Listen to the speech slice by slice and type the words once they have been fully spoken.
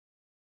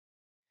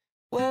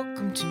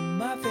Welcome to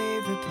my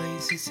favorite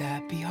place, it's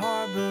Happy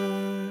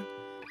Harbor.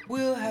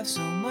 We'll have so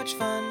much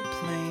fun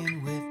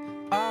playing with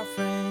our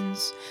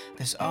friends.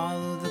 There's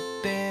Arlo the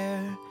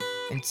bear,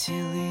 and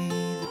Tilly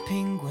the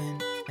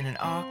penguin, and an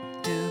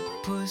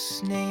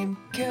octopus named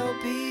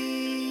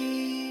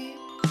Kelby.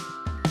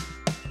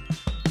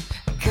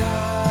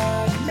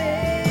 God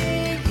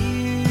made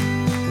you,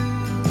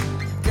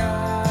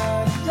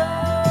 God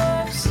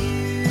loves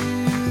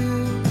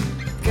you,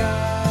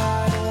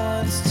 God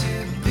wants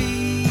to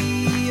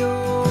be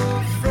your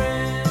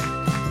friend.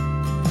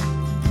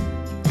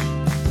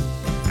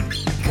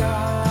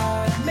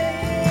 God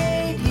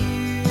made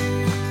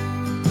you,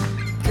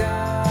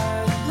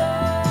 God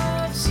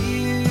loves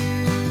you,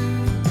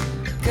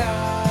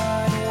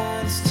 God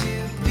wants to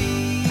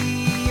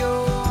be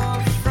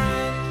your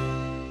friend.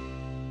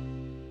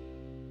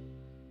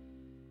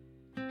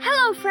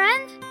 Hello,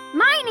 friend.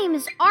 My name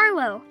is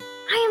Arlo.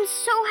 I am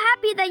so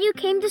happy that you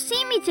came to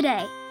see me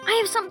today. I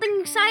have something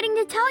exciting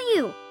to tell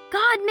you.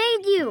 God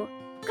made you.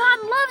 God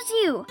loves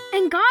you.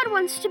 And God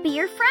wants to be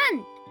your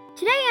friend.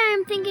 Today I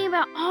am thinking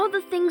about all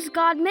the things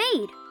God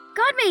made.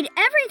 God made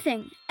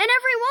everything and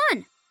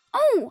everyone.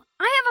 Oh,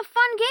 I have a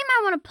fun game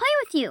I want to play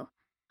with you.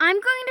 I'm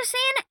going to say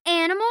an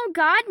animal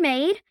God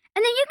made,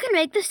 and then you can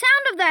make the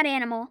sound of that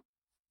animal.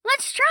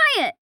 Let's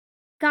try it.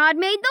 God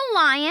made the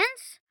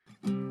lions.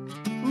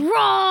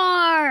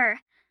 Roar!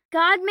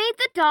 God made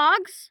the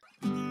dogs.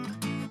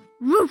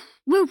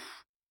 Woof,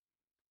 woof.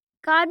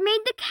 God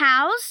made the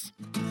cows.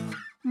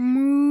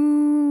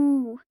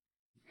 Moo.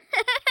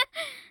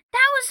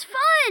 That was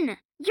fun.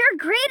 You're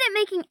great at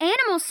making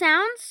animal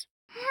sounds.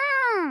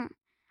 I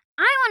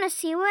want to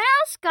see what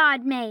else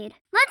God made.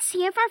 Let's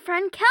see if our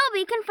friend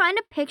Kelby can find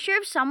a picture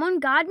of someone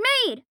God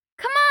made.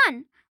 Come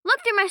on,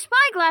 look through my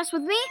spyglass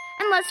with me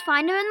and let's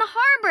find him in the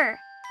harbor.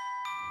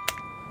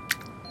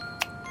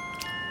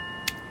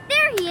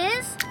 There he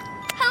is.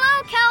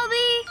 Hello,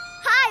 Kelby.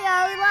 Hi,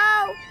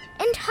 Arlo.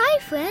 And hi,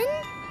 friend.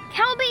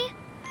 Kelby,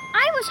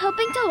 I was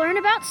hoping to learn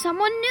about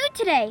someone new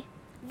today.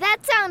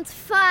 That sounds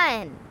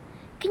fun.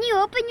 Can you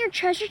open your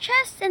treasure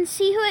chest and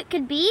see who it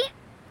could be?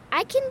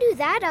 I can do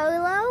that,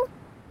 Arlo.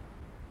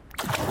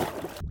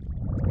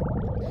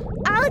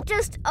 I'll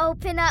just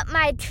open up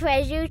my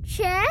treasure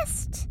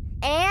chest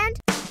and...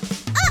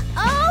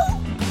 Uh-oh!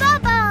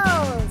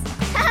 Bubbles!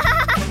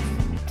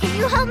 Can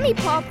you help me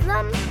pop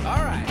them?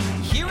 All right,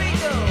 here we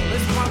go.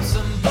 Let's pop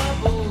some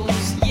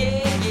bubbles.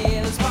 Yeah,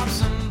 yeah, let's pop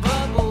some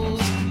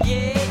bubbles.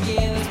 Yeah,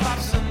 yeah, let's pop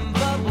some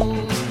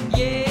bubbles.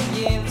 Yeah,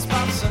 yeah, let's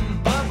pop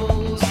some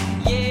bubbles.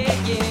 Yeah,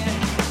 yeah.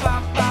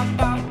 Pop, pop,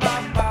 pop,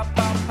 pop, pop,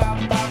 pop, pop,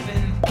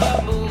 popping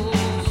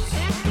bubbles.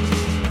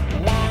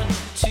 1,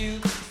 2,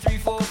 3,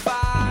 4,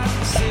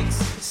 5, 6,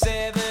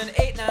 7,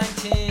 8, 9,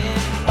 10.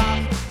 Pop,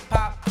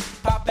 pop,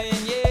 popping,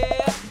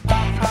 yeah.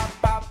 Pop, pop,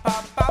 pop,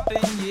 pop,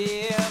 popping,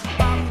 yeah.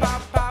 Pop,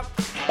 pop, pop,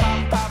 pop,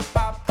 pop,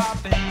 pop,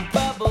 popping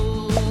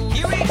bubbles.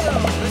 Here we go.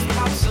 Let's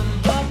pop some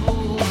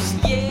bubbles.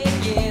 Yeah,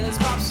 yeah. Let's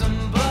pop some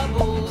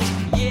bubbles.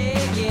 Yeah,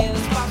 yeah.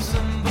 Let's pop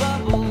some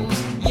bubbles.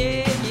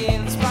 Yeah, yeah.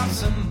 Let's pop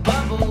some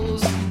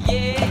bubbles.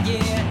 Yeah,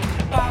 yeah.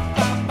 Pop,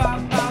 pop, pop,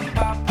 pop,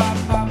 pop, pop,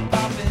 pop,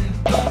 popping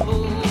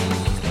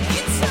bubbles.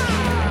 It's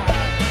time.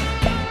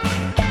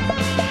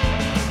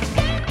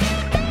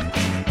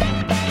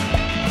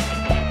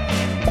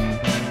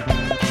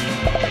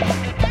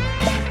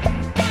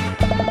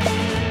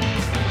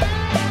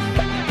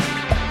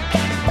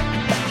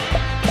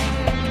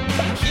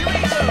 Here we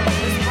go.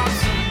 Let's pop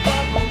some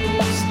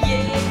bubbles.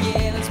 Yeah,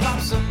 yeah. Let's pop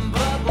some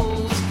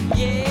bubbles.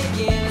 Yeah,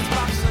 yeah. Let's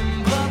pop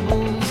some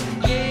bubbles.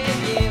 Yeah,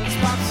 yeah. Let's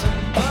pop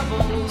some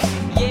bubbles.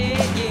 Yeah,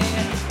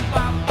 yeah.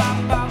 Pop, pop,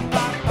 pop,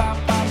 pop, pop,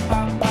 pop,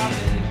 pop,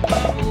 popping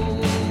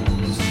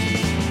bubbles.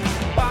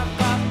 Pop,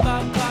 pop,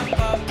 pop, pop,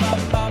 pop, pop,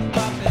 pop,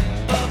 popping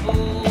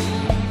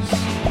bubbles.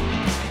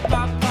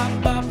 Pop, pop,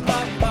 pop,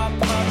 pop, pop,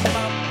 pop,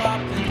 pop,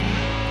 popping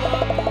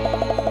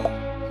bubbles.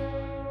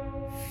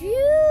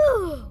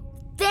 Phew!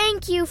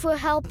 Thank you for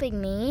helping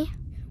me.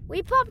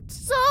 We popped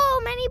so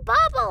many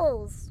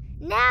bubbles.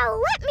 Now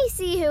let me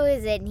see who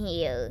is in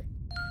here.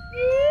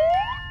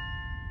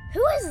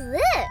 Who is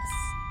this?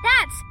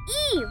 That's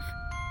Eve.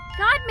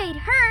 God made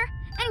her,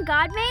 and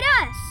God made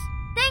us.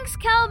 Thanks,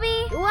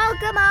 Kelby. You're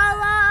welcome,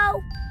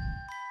 Arlo.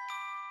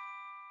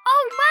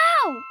 Oh,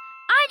 wow!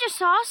 I just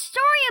saw a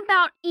story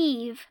about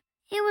Eve.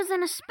 It was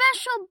in a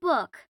special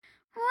book.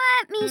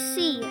 Let me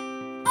see.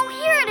 Oh,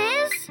 here it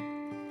is.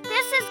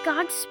 This is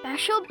God's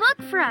special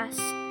book for us.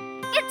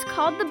 It's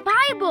called the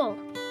Bible.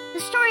 The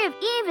story of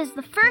Eve is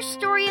the first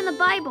story in the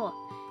Bible.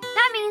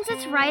 That means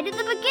it's right at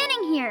the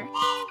beginning here.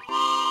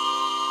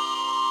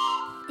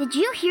 Did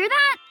you hear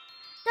that?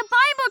 The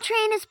Bible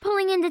train is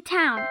pulling into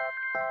town.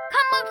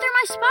 Come look through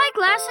my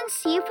spyglass and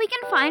see if we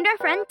can find our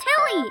friend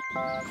Tilly.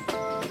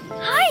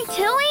 Hi,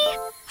 Tilly.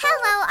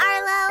 Hello,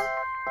 Arlo.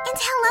 And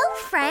hello,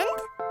 friend.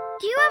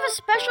 Do you have a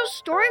special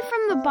story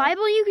from the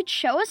Bible you could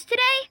show us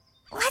today?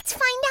 Let's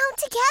find out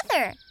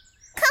together.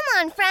 Come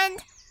on,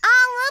 friend.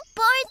 All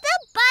aboard the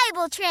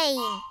Bible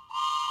train.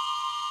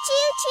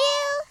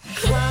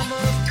 Choo-choo. Climb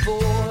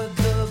aboard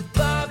the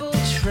Bible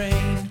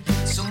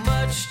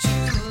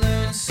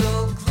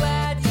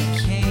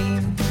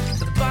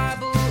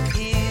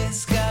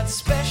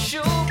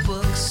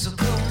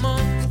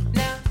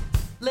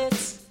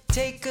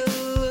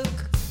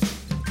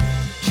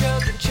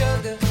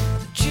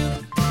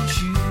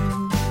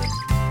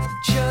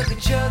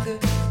chugga,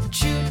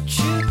 choo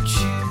choo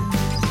choo.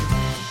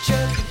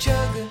 Chugga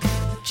chugga,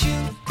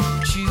 choo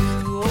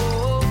choo.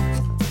 Oh.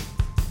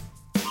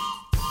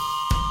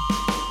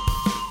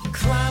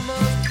 Climb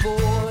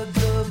aboard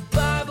the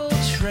Bible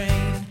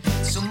train.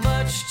 So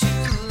much to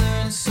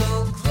learn,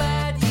 so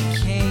glad you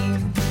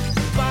came.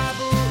 The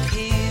Bible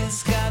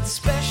is God's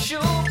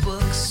special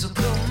book, so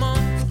come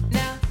on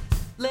now,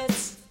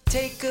 let's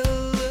take a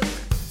look.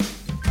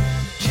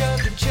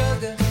 Chugga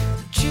chugga,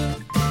 choo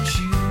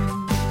choo.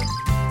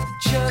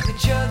 Chugga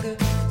chugga,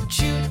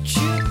 choo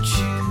choo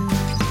choo.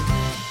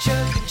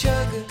 Chugga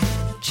chugga,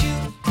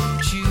 choo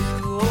choo.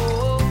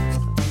 Oh.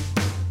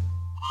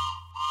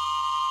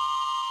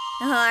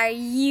 Are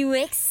you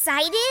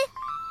excited?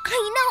 I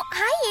know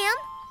I am.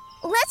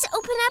 Let's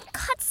open up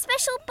God's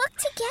special book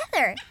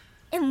together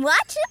and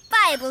watch a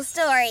Bible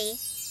story.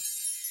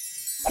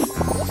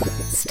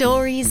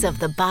 Stories of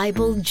the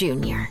Bible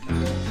Junior.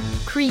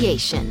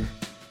 Creation.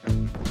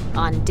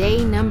 On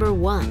day number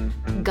 1,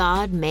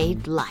 God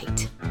made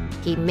light.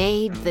 He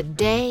made the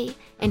day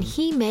and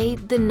He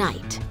made the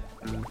night.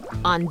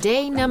 On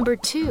day number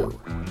 2,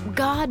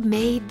 God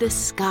made the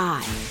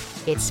sky.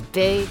 It's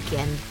big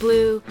and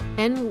blue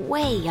and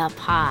way up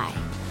high.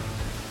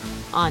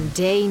 On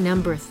day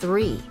number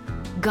 3,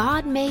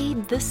 God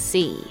made the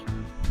sea.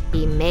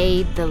 He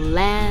made the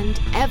land,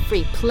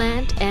 every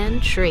plant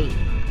and tree.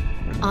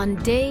 On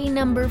day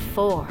number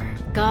 4,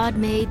 God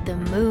made the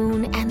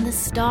moon and the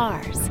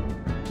stars.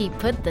 He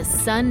put the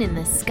sun in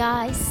the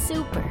sky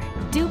super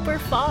duper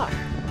far.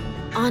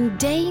 On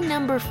day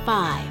number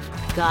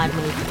 5, God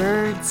made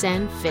birds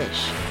and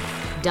fish,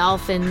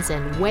 dolphins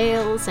and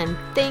whales and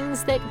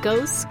things that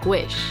go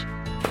squish.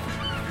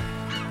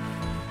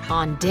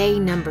 On day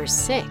number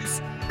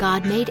 6,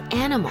 God made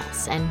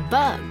animals and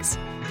bugs,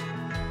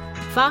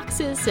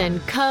 foxes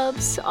and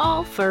cubs,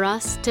 all for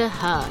us to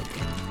hug.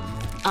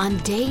 On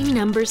day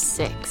number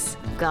 6,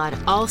 God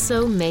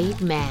also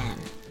made man.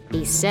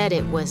 He said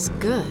it was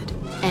good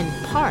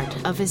and part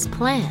of His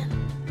plan.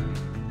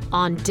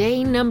 On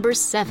day number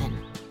 7,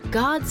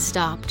 God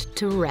stopped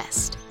to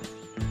rest.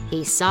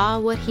 He saw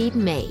what He'd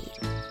made.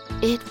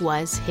 It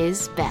was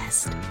His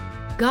best.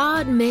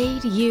 God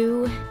made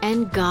you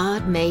and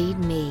God made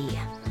me.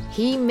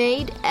 He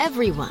made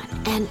everyone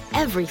and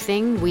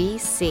everything we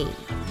see.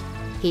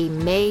 He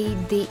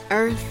made the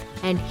earth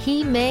and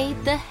He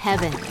made the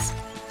heavens.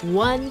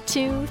 1,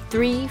 2,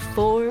 3,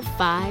 4,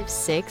 5,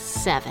 6,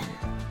 7.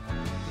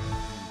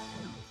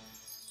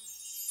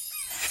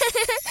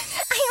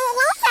 I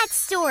love that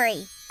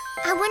story.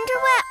 I wonder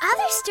what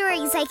other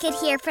stories I could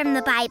hear from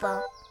the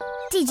Bible.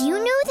 Did you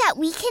know that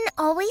we can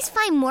always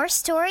find more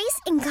stories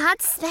in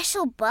God's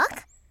special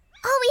book?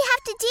 All we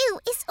have to do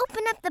is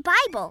open up the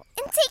Bible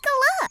and take a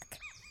look.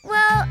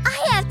 Well,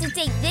 I have to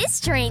take this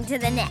train to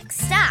the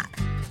next stop.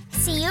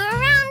 See you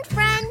around,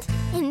 friend.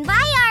 And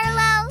bye,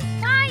 Arlo.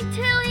 Bye,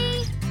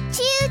 Tilly.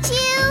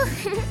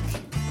 Choo-choo.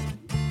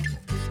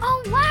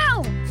 Oh,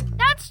 wow!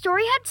 That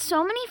story had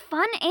so many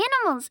fun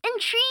animals and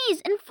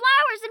trees and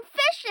flowers and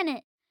fish in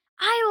it.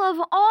 I love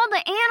all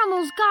the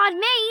animals God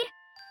made.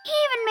 He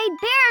even made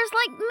bears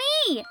like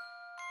me.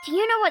 Do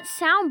you know what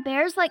sound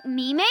bears like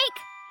me make?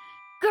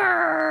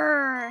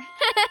 Grrr!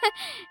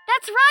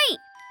 That's right.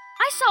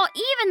 I saw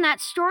Eve in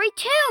that story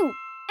too.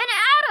 And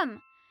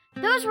Adam.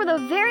 Those were the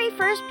very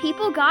first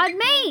people God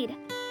made.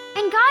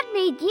 And God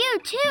made you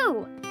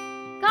too.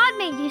 God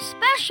made you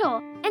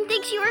special and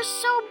thinks you are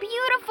so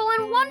beautiful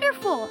and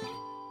wonderful.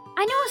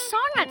 I know a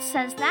song that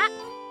says that.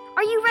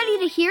 Are you ready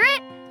to hear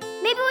it?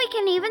 Maybe we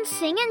can even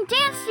sing and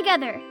dance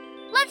together.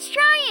 Let's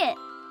try it.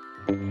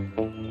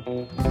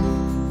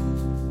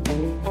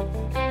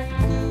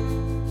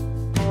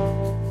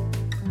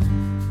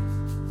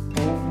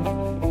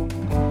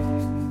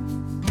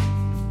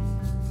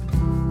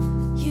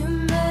 You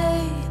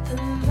made the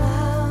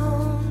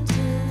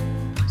mountains,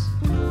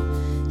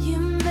 you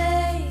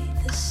made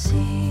the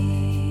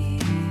sea,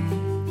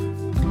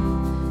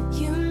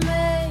 you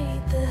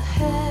made the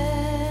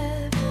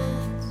heavens,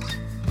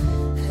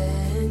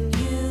 and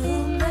you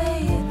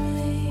made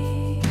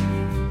me.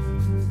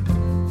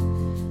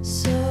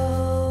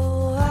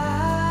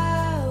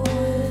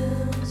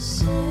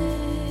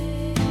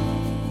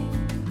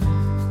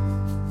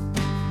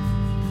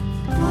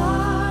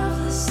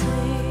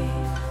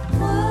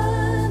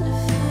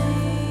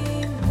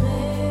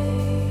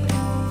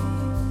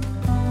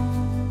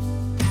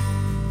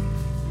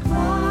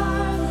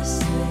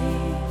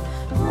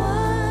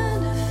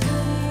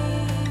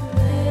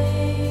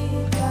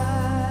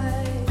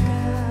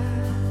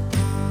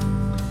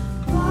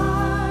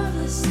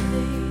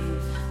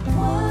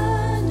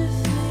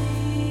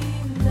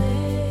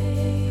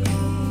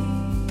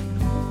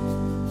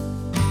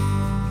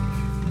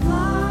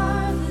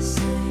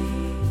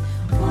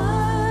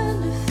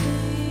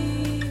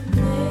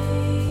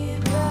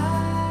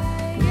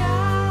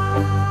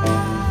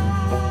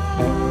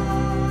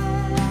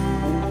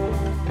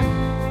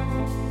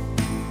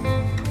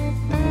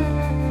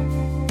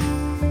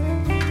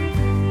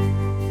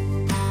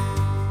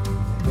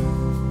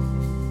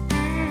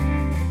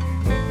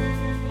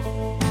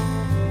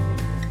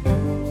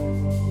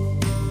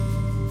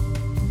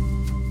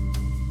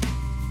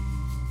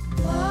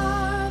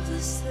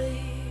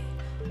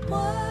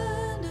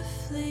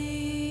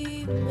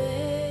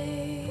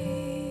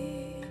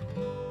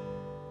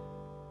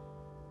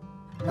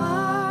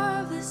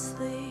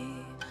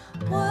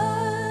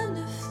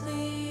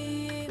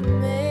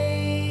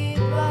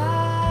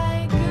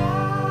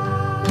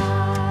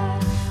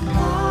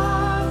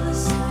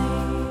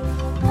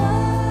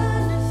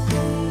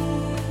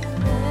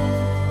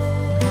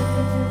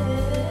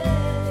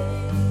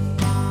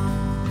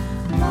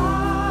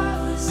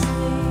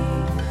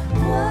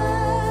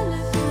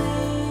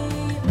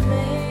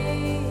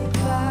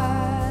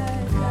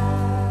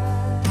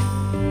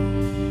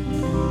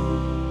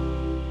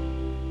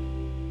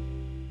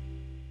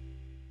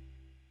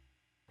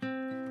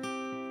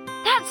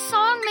 That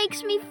song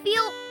makes me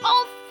feel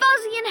all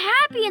fuzzy and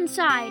happy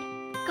inside.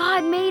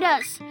 God made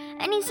us,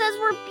 and He says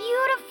we're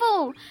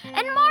beautiful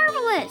and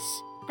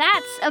marvelous.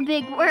 That's a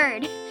big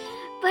word,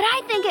 but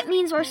I think it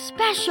means we're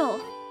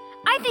special.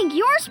 I think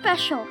you're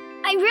special.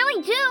 I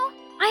really do.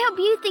 I hope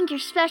you think you're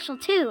special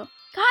too.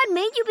 God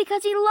made you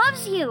because He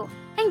loves you,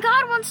 and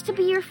God wants to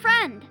be your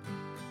friend.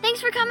 Thanks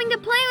for coming to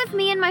play with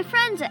me and my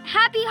friends at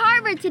Happy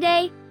Harbor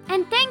today,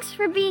 and thanks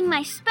for being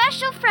my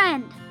special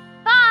friend.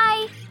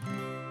 Bye!